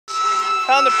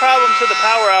found the problem to the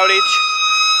power outage.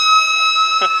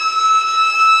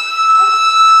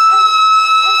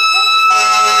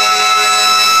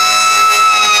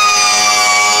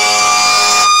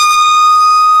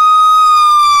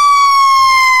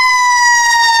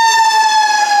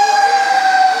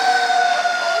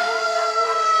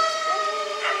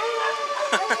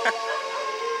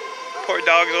 Poor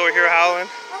dog's over here howling.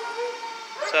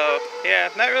 So yeah,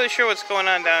 not really sure what's going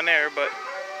on down there, but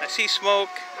I see smoke.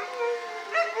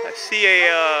 I see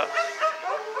a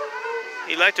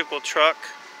electrical truck,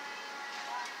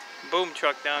 boom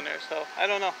truck down there. So I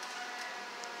don't know.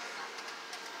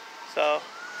 So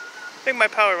I think my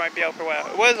power might be out for a while.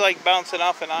 It was like bouncing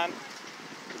off and on.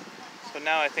 So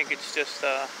now I think it's just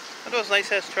one of those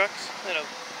nice ass trucks. You know,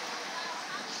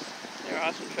 they're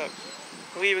awesome trucks.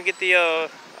 We even get the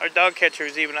our dog catcher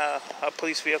is even a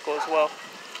police vehicle as well.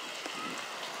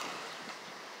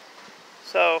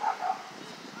 So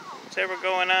what's ever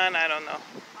going on, I don't know.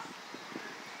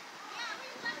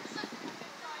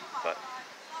 But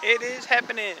it is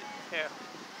happening. Yeah,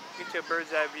 get you a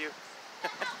bird's eye view.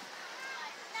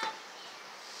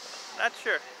 Not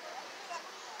sure.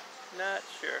 Not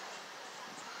sure.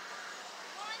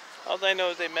 All I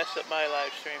know is they messed up my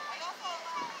live stream.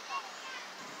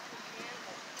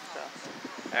 So,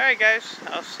 alright guys,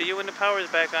 I'll see you when the power's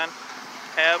back on.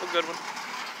 Have a good one.